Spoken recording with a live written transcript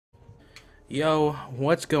Yo,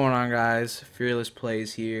 what's going on, guys? Fearless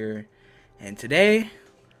Plays here, and today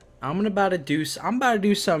I'm about to do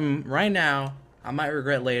something right now. I might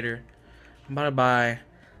regret later. I'm about to buy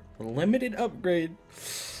a limited upgrade.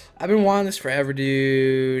 I've been wanting this forever,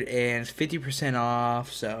 dude, and it's 50%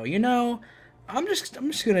 off. So I'm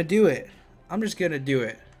just gonna do it. I'm just gonna do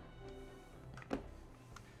it.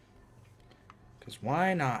 Cause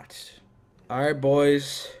why not? All right,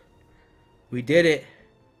 boys, we did it.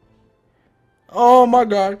 Oh my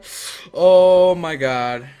god. Oh my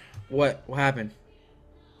god. What happened?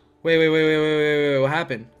 Wait. What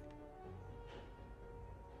happened?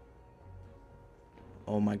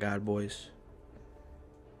 Oh my god, boys.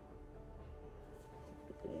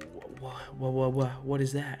 What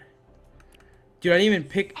is that? Dude, I didn't even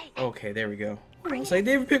pick. Okay, there we go. I was like,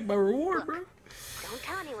 they didn't pick my reward, bro. Don't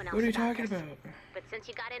tell anyone else. What are you talking about? But since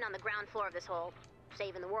you got in on the ground floor of this whole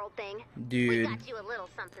saving the world thing, dude, we got you a little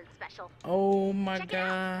something special. Oh my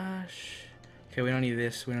gosh. Okay, we don't need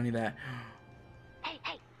this. We don't need that. Hey,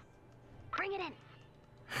 bring it in.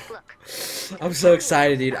 Look. I'm so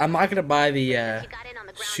excited, dude. I'm not gonna buy the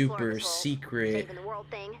super secret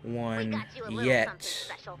one yet.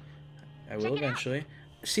 I will eventually.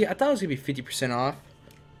 See, I thought it was gonna be 50% off,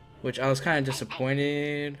 which I was kind of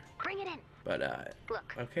disappointed. Bring it in. But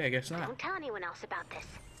look, okay, I guess not. Don't tell anyone else about this.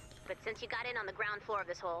 But since you got in on the ground floor of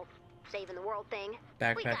this whole saving the world thing,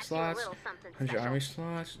 backpack slots, 100 army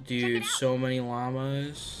slots, dude. So many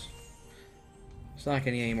llamas. It's not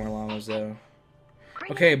gonna need any more llamas though.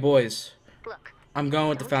 Okay, boys. Look, I'm going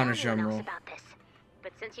with the founder's drum roll.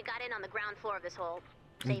 But since you got in on the ground floor of this whole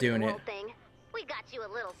I'm doing it. We got you a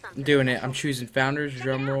little something. I'm doing it. I'm choosing founder's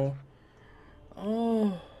drum roll.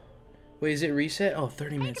 Oh, wait, is it reset? Oh,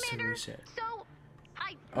 30 minutes to reset.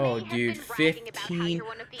 Oh, dude, 15,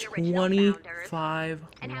 25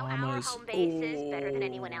 llamas. Oh, my God. And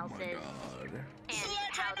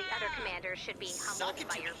how the other commanders should be humbled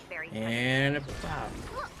by your very and pop.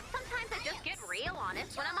 Look, sometimes I just get real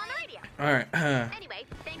honest when I'm on the radio. Alright, anyway,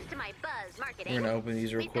 thanks to my buzz marketing, we're gonna open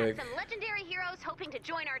these real quick. We've got some legendary heroes hoping to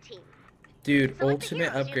join our team. Dude,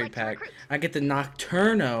 ultimate upgrade pack. I get the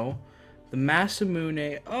Nocturno, the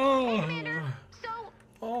Masamune. Oh.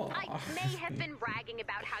 I may have been bragging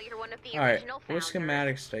about how you're one of the original founders. What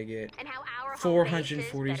schematics did I get? And how our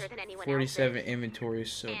 447 inventory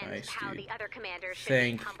is so nice, dude.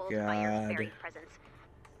 Thank God.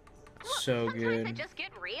 So good. I just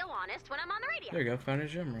get real honest when I'm on the radio. There you go,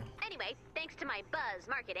 founder's drum roll. Anyway, thanks to my buzz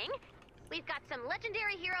marketing, we've got some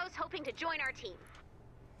legendary heroes hoping to join our team.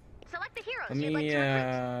 Select the heroes you'd like to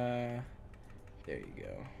recruit. There you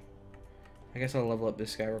go. I guess I'll level up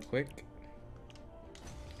this guy real quick.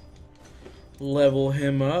 Level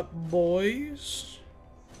him up, boys.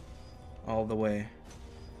 All the way.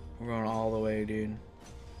 We're going all the way, dude.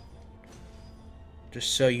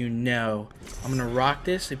 Just so you know, I'm gonna rock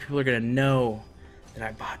this and people are gonna know that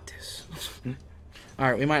I bought this.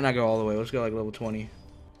 Alright, we might not go all the way. Let's go like level 20.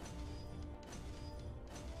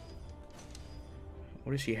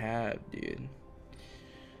 What does she have, dude?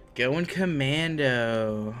 Going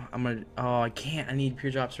commando. I'm gonna. Oh, I can't. I need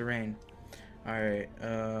pure drops of rain. Alright,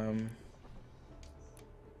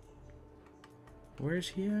 where's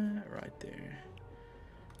he at? Right there.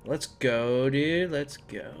 Let's go, dude. Let's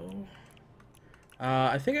go.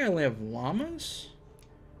 I think I only have llamas.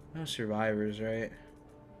 No survivors, right?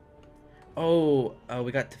 Oh,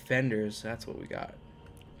 we got defenders. That's what we got.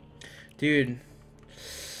 Dude.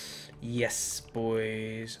 Yes,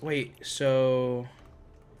 boys. Wait, so...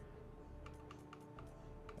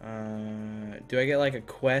 do I get like a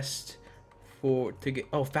quest to get...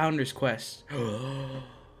 Oh, Founder's Quest.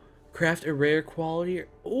 Craft a rare quality.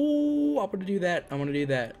 Oh, I'm gonna do that. I'm gonna do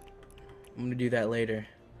that. I'm gonna do that later.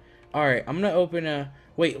 Alright, I'm gonna open a...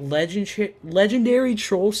 Wait, legendary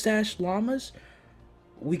troll stash llamas?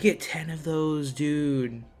 We get 10 of those,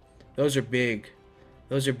 dude. Those are big.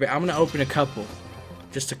 Those are big. I'm gonna open a couple.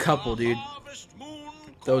 Just a couple, dude.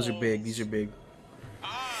 Those are big. These are big.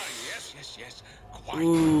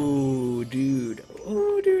 Ooh, dude.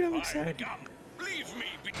 Ooh, dude, I'm excited.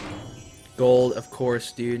 Gold, of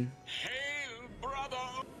course, dude.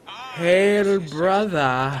 Hail,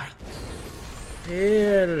 brother.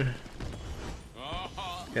 Hail.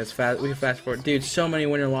 Yes, we can fast forward. Dude, so many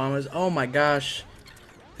winter llamas. Oh my gosh.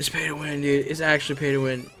 It's pay to win, dude. It's actually pay to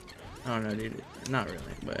win. I don't know, dude. Not really,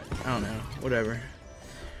 but I don't know. Whatever.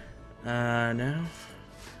 No.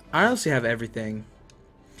 I honestly have everything.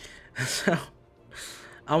 So,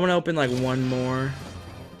 I want to open like one more.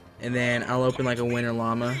 And then I'll open like a winter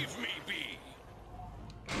llama.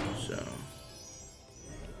 So.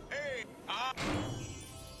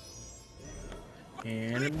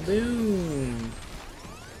 And boom.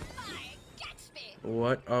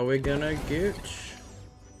 What are we gonna get?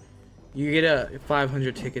 You get a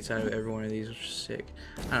 500 tickets out of every one of these, which is sick.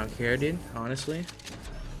 I don't care, dude. Honestly.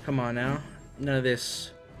 Come on now. None of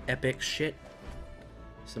this epic shit.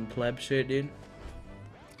 Some pleb shit, dude.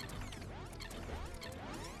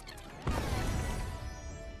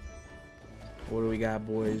 What do we got,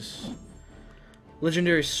 boys?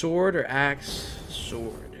 Legendary sword or axe?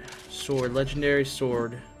 Sword. Sword. Legendary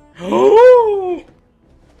sword. Oh!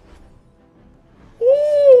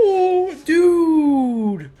 Oh,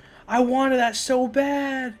 dude! I wanted that so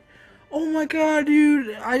bad. Oh my god,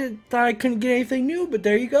 dude! I thought I couldn't get anything new, but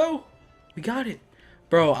there you go. We got it,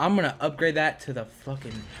 bro. I'm gonna upgrade that to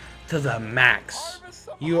the max.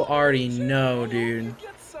 You already know, dude.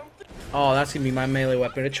 Oh, that's gonna be my melee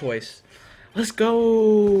weapon of choice. Let's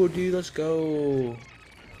go, dude. Let's go.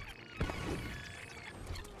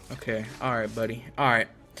 Okay. All right, buddy. All right,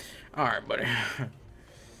 buddy.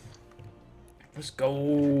 Let's go,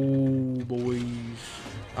 boys.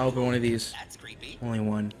 I'll open one of these. That's creepy. Only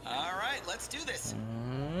one. All right, let's do this.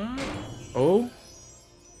 Oh.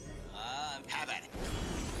 Have at it.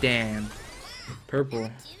 Damn. Purple.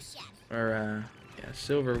 Or, yeah,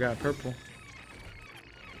 silver got purple.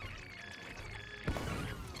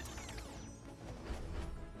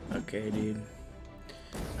 Okay, dude.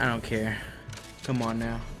 I don't care. Come on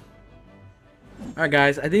now. Alright,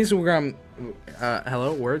 guys. I think this is where I'm...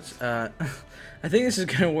 hello, words. I think this is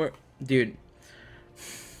gonna work... Dude.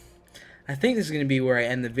 I think this is gonna be where I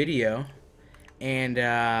end the video. And,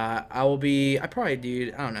 I probably,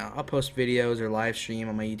 dude, I don't know. I'll post videos or live stream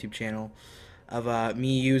on my YouTube channel of,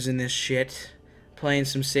 me using this shit. Playing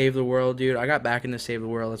some Save the World, dude. I got back into Save the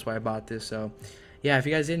World. That's why I bought this. So, yeah, if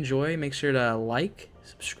you guys enjoy, make sure to like,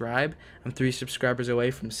 subscribe. I'm 3 subscribers away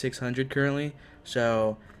from 600 currently.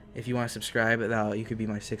 So, if you want to subscribe, you could be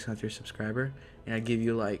my 600th subscriber. And I'd give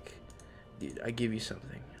you, like, dude, I'd give you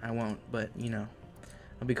something. I won't, but, you know,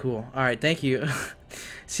 it'll be cool. Alright, thank you.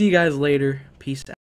 See you guys later. Peace out.